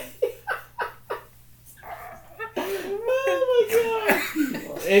day. Oh my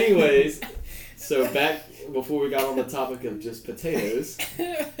god. Anyways, so back before we got on the topic of just potatoes.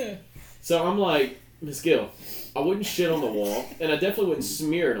 So I'm like, Miss Gill, I wouldn't shit on the wall, and I definitely wouldn't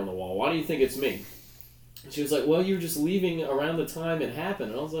smear it on the wall. Why do you think it's me? She was like, well, you were just leaving around the time it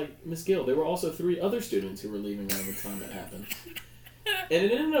happened. And I was like, Miss Gill, there were also 3 other students who were leaving around the time it happened. And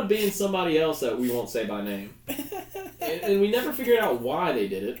it ended up being somebody else that we won't say by name. And we never figured out why they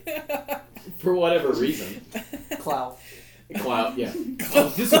did it. For whatever reason. Clout, yeah. Oh,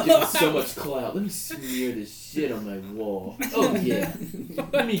 this will give me so much clout. Let me smear this shit on my wall. Oh, yeah.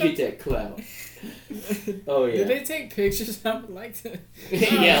 Let me get that clout. Oh, yeah. Did they take pictures? I would like to.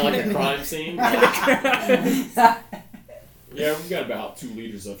 Yeah, like a crime scene. Yeah, we've got about 2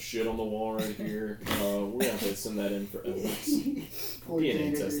 liters of shit on the wall right here. We're going to have to send that in for evidence.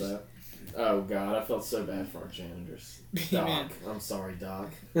 DNA test that. Oh, God, I felt so bad for our janitors. Doc, I'm sorry,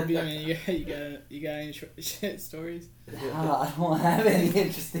 Doc. B-Man, you got any shit stories? I don't have any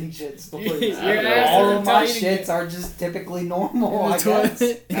interesting shit stories. All of my shits are just typically normal, I guess.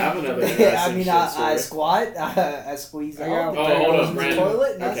 I have another I squat, I squeeze out. Oh, hold on, Brandon.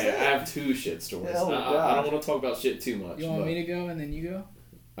 Toilet, okay, I have 2 shit stories. Oh, I don't want to talk about shit too much. You want me to go and then you go?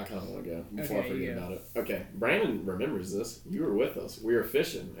 I kind of want to go before I forget about it. Okay, Brannon remembers this. You were with us. We were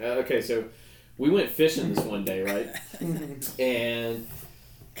fishing. Okay, so we went fishing this one day, right? And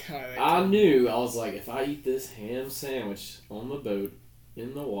I knew, I was like, if I eat this ham sandwich on the boat,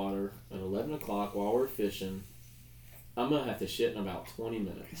 in the water, at 11 o'clock while we're fishing, I'm going to have to shit in about 20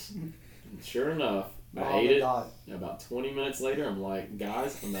 minutes. And sure enough, I ate it. About 20 minutes later, I'm like,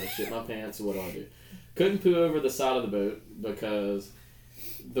 guys, I'm going to shit my pants, so what do? Couldn't poo over the side of the boat because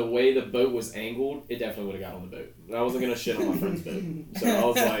the way the boat was angled, it definitely would have got on the boat. I wasn't going to shit on my friend's boat. So I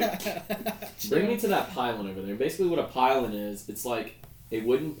was like, bring me to that pylon over there. Basically what a pylon is, it's like a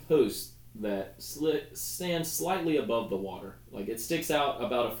wooden post that stands slightly above the water. Like it sticks out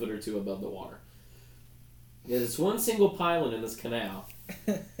about a foot or 2 above the water. There's one single pylon in this canal.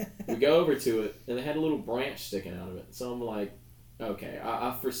 We go over to it, and they had a little branch sticking out of it. So I'm like, okay,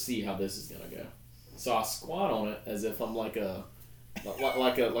 I foresee how this is going to go. So I squat on it as if I'm like a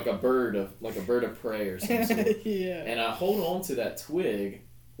bird of prey or something. Yeah. And I hold on to that twig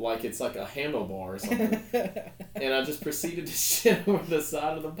like it's like a handlebar or something. And I just proceeded to shit over the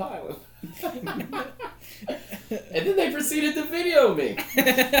side of the pylon. And then they proceeded to video me.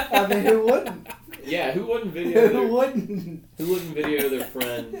 I mean, who wouldn't? Yeah, who wouldn't video Who wouldn't video their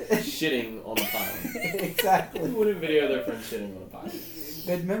friend shitting on the pylon? Exactly. Who wouldn't video their friend shitting on the pylon?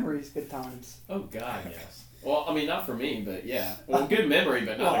 Good memories, good times. Oh, God, yes. Well, I mean, not for me, but yeah. Well, good memory,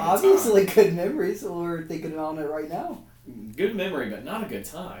 but not a good obviously time. good memories. We're thinking on it right now. Good memory, but not a good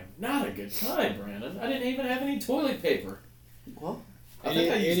time. Not a good time, Brannon. I didn't even have any toilet paper. Well, I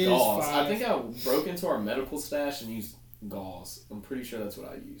think I used gauze. I think I broke into our medical stash and used gauze. I'm pretty sure that's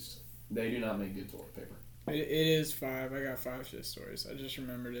what I used. They do not make good toilet paper. It is 5. I got 5 shit stories. I just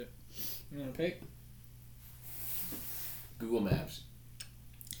remembered it. You want to pick? Google Maps.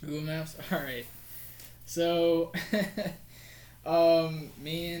 Google Maps? Alright. So,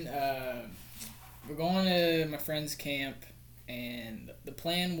 me and, we're going to my friend's camp, and the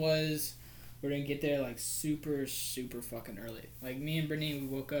plan was we're going to get there, like, super, super fucking early. Like, me and Brittany, we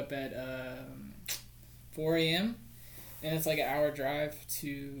woke up at, 4 a.m., and it's like an hour drive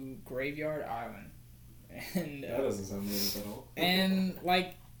to Graveyard Island. And that doesn't sound good at all. And,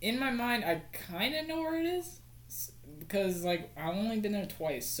 like, in my mind, I kind of know where it is. Because, like, I've only been there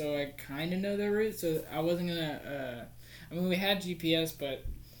twice, so I kind of know the route. So I wasn't going to, I mean, we had GPS, but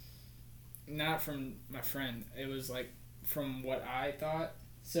not from my friend. It was, like, from what I thought.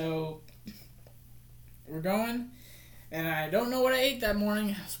 So we're going, and I don't know what I ate that morning.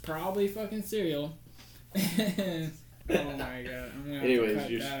 It was probably fucking cereal. Oh my god! I'm gonna have to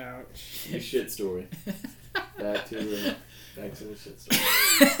cut that out. Your shit story. Back to Back to the shit story.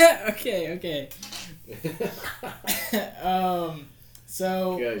 Okay.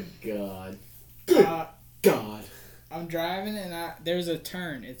 So. Good God. God. I'm driving and there's a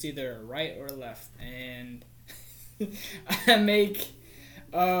turn. It's either right or left, and I make.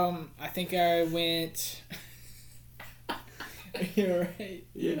 I think I went. You're right.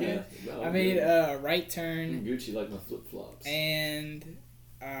 Yeah. No, I made a right turn. Gucci like my flip flops. And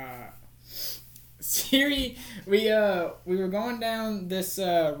Siri, we were going down this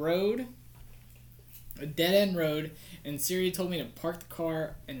road, a dead end road, and Siri told me to park the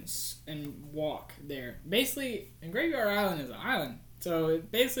car and walk there. Basically, and Graveyard Island is an island, so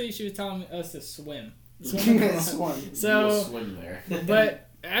basically she was telling us to swim. Swim. So you'll swim there. But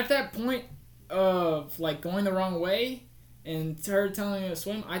at that point of like going the wrong way and her telling me to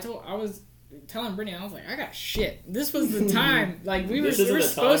swim, I was telling Brittany, I was like, I got shit. This was the time. Like we were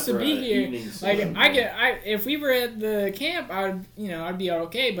supposed to be here. Like if we were at the camp, I'd be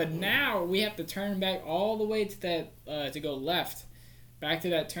okay. But now we have to turn back all the way to that to go left, back to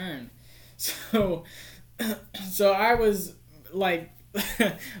that turn. So I was like.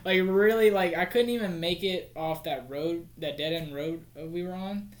 like really like I couldn't even make it off that road, that dead end road we were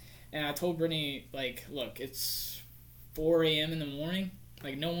on, and I told Brittany, like, look, it's 4 a.m. in the morning,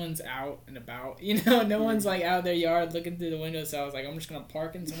 like no one's out and about, no one's like out their yard looking through the window, so I was like, I'm just gonna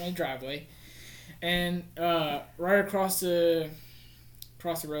park in someone's driveway, and right across the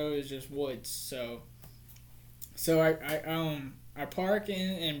road is just woods, so I park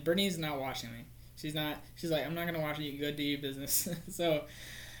and Brittany's not watching me. She's like, I'm not going to watch you. Go do your business. So,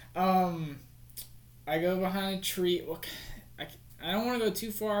 I go behind a tree. Well, I don't want to go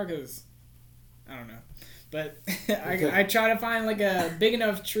too far because, I don't know. But I try to find like a big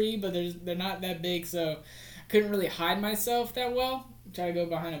enough tree, but they're not that big, so I couldn't really hide myself that well. I tried to go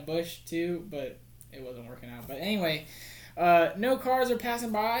behind a bush too, but it wasn't working out. But anyway, no cars are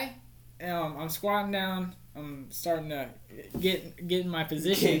passing by. I'm squatting down. I'm starting to get in my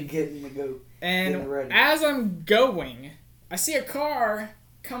position. Getting the go. And as I'm going, I see a car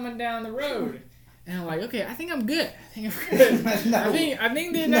coming down the road, and I'm like, okay, I think I'm good. No, I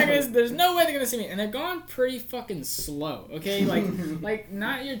think they're not gonna. There's no way they're gonna see me, and they're going pretty fucking slow. Okay, like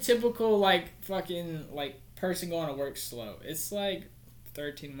not your typical like fucking like person going to work slow. It's like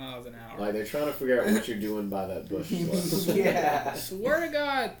 13 miles an hour. Like they're trying to figure out what you're doing by that bush. Yeah. Swear to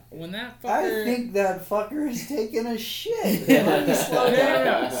God, when that fucker. I think that fucker is taking a shit. No.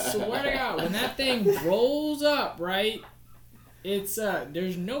 Swear to God, when that thing rolls up, right? It's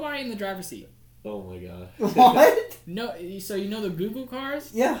there's nobody in the driver's seat. Oh my God. What? No, so you know the Google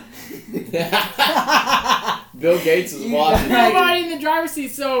cars? Yeah. Bill Gates is watching. Nobody in the driver's seat.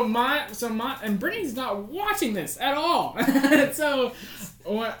 So my and Brittany's not watching this at all. so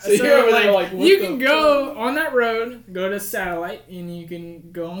you're like you can go on that road, go to satellite, and you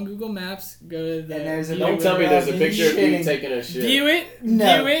can go on Google Maps, go to the. And there's don't tell me there's a picture of you taking a shit. View it.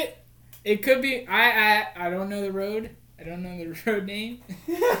 No. View it. It could be. I don't know the road. I don't know the road name.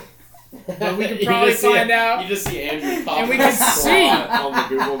 But we could probably find out. You just see Andrew popping and we can see on the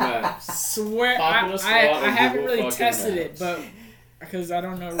Google Maps. Swear, I haven't really tested it, but because I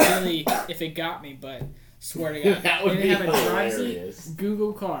don't know really if it got me. But swear to God, that would be hilarious.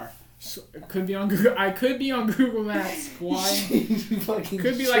 Google car. So, it could be on Google. I could be on Google Maps. Why?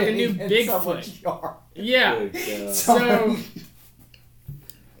 Could be like a new Bigfoot. Yeah.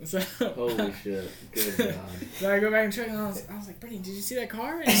 So holy shit! Good God. So I go back and check, and I was like, Brittany, did you see that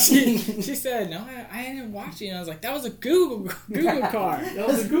car? And she said, no, I didn't watch it. And I was like, that was a Google car. That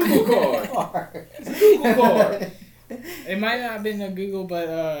was a Google car. It's a Google car. It might not have been a Google, but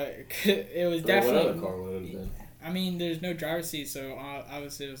it was definitely. What other car would it have been? I mean, there's no driver's seat, so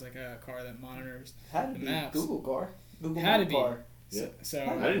obviously it was like a car that monitors had to the be maps. Google car. Google had to be. car. Yeah. So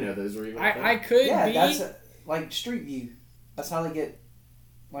I didn't know those were even. I could be. That's like Street View. That's how they get.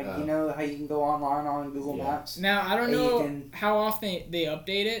 Like, you know how you can go online on Google Maps? Now, I don't know how often they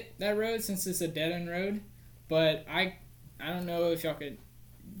update it, that road, since it's a dead-end road. But I don't know if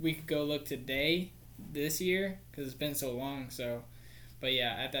we could go look today, this year, because it's been so long. So, but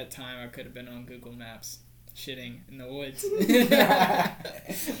yeah, at that time, I could have been on Google Maps, shitting in the woods.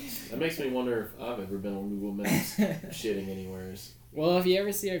 That makes me wonder if I've ever been on Google Maps shitting anywheres. Well, if you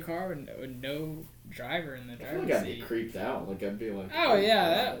ever see a car with no driver in the driver's seat, I'd be creeped out. Like I'd be like, oh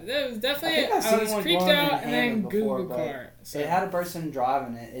yeah, that was definitely. I was creeped out, and then Google car. So. It had a person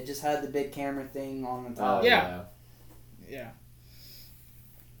driving it. It just had the big camera thing on the top. Yeah.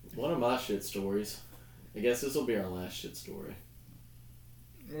 One of my shit stories. I guess this will be our last shit story.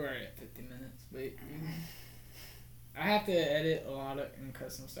 We're at 50 minutes. Wait. I have to edit a lot and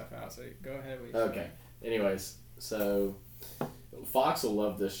cut some stuff out. So go ahead with. Okay. Anyways, So Fox will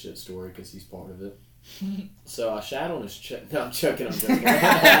love this shit story because he's part of it. So I shat on his chest. No, I'm joking. I'm joking.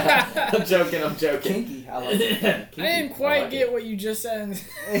 Kinky. I like it. I didn't quite get what you just said.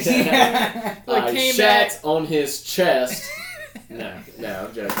 I shat on his chest. No, I'm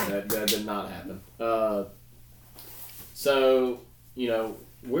joking. That did not happen. So,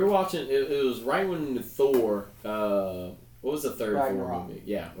 we're watching. It was right when Thor. What was the third Thor movie?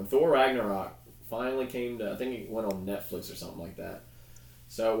 Yeah, when Thor Ragnarok finally came to. I think it went on Netflix or something like that.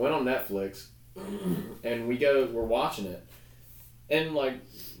 So it went on Netflix, and we're watching it, and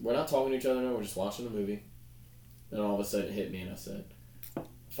we're not talking to each other. No, we're just watching the movie. And all of a sudden it hit me, and I said,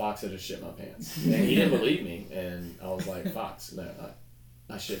 "Fox, I just shit my pants." And he didn't believe me, and I was like, "Fox, no,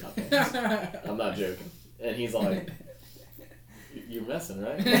 I shit my pants. I'm not joking." And he's like, "You're messing,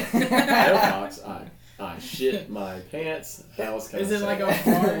 right?" No, Fox, I shit my pants. How else can I say? Is it like a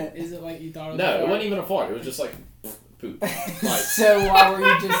fart? Is it like you thought it was a fart? No, it wasn't even a fart. It was just like poop. So why were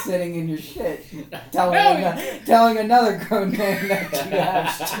you just sitting in your shit, telling another grown man that you have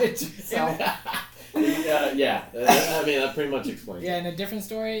shit yourself? Yeah. I mean, that pretty much explains. Yeah, in a different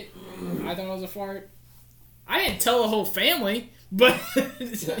story, I thought it was a fart. I didn't tell the whole family, but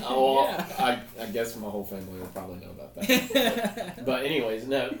I guess my whole family will probably know about that. But anyways,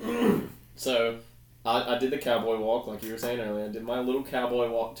 no. So I did the cowboy walk, like you were saying earlier. I did my little cowboy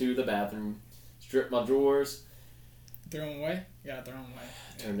walk to the bathroom, stripped my drawers. Threw them away? Yeah, throw them away.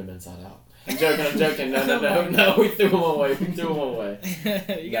 Turned them inside out. I'm joking. No, we threw them away.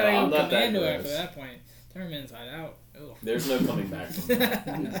 You gotta go commando after that point. Turn them inside out. Ugh. There's no coming back from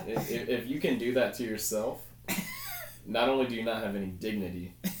that. If you can do that to yourself, not only do you not have any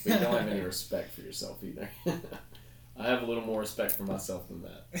dignity, but you don't have any respect for yourself either. I have a little more respect for myself than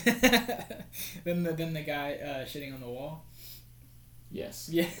that. than the guy shitting on the wall? Yes.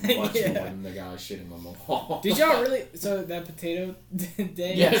 Yeah. Much more than the guy shitting on the wall. Did y'all really... So that potato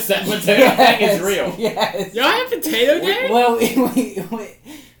day? Yes, that potato thing is real. Yes. Y'all have potato day? Well,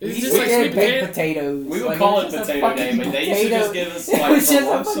 It's just like did sweet baked potatoes. We would call it potato day, but they used to just give us It was just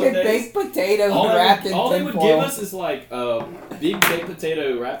a fucking baked potato wrapped in tinfoil. All they would give us is a big baked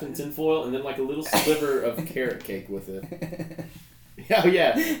potato wrapped in tinfoil and then a little sliver of carrot cake with it. Oh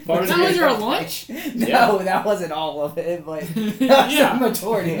yeah, part of that was your lunch? No, that wasn't all of it, but that's the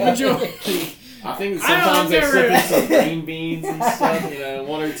majority of it. I think sometimes they slip in some green beans and stuff,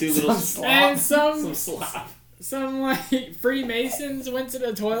 one or two little slop. And some slop. Some Freemasons went to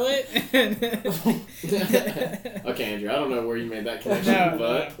the toilet and Okay, Andrew, I don't know where you made that connection,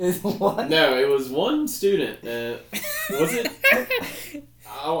 but what? No, it was one student. Was it?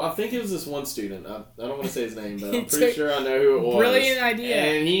 I think it was this one student. I don't want to say his name, but I'm pretty sure I know who it was. Brilliant idea.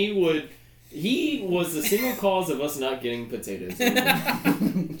 And he was the single cause of us not getting potatoes.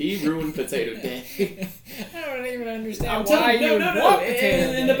 He ruined potato day. I don't even understand why you would want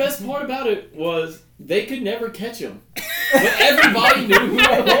potatoes. And the best part about it was they could never catch him. But everybody knew who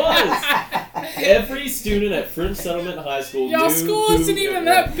it was. Every student at French Settlement High School knew. Y'all school isn't even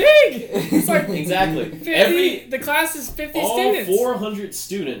that big. It's like exactly. 50, the class is 50 students. All 400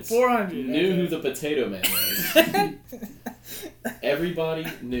 students 400, knew who the potato man was. Everybody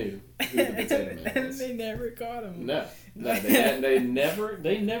knew who the potato man was. And they never caught him. No, they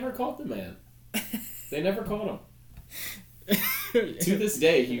never caught the man. They never caught him. To this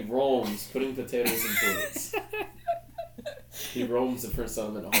day, he roams putting potatoes in toilets. He roams the French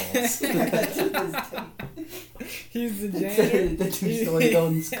Settlement halls. He's the janitor. The two-story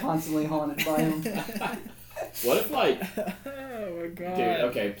building's constantly haunted by him. What if Oh my god. Dude,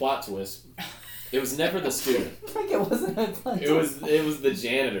 okay, plot twist. It was never the student. Like it wasn't a plot twist. It was the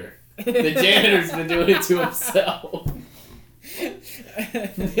janitor. The janitor's been doing it to himself.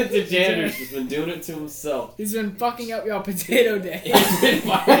 The janitor's just been doing it to himself. He's been fucking up y'all potato day. He's been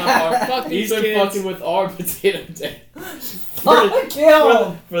fucking with our potato day. For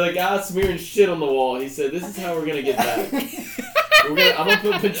the guy smearing shit on the wall, he said, "This is how we're gonna get back. I'm gonna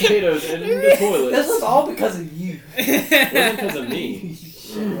put potatoes in the toilet." This was all because of you. It wasn't because of me.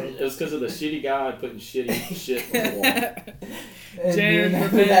 It was because of the shitty guy putting shitty shit on the wall. Janitor,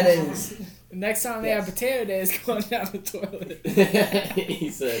 who that is. Next time they have potato day, it's going down the toilet. He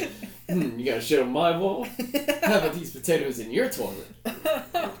said, "You got shit on my wall? How about these potatoes in your toilet?"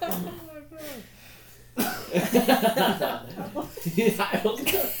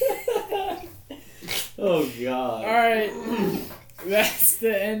 Oh god. Alright. That's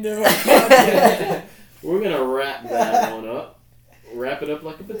the end of our podcast. We're gonna wrap that one up. Wrap it up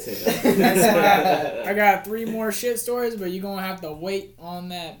like a potato. I got 3 more shit stories, but you're gonna have to wait on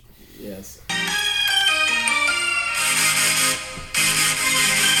that. Yes.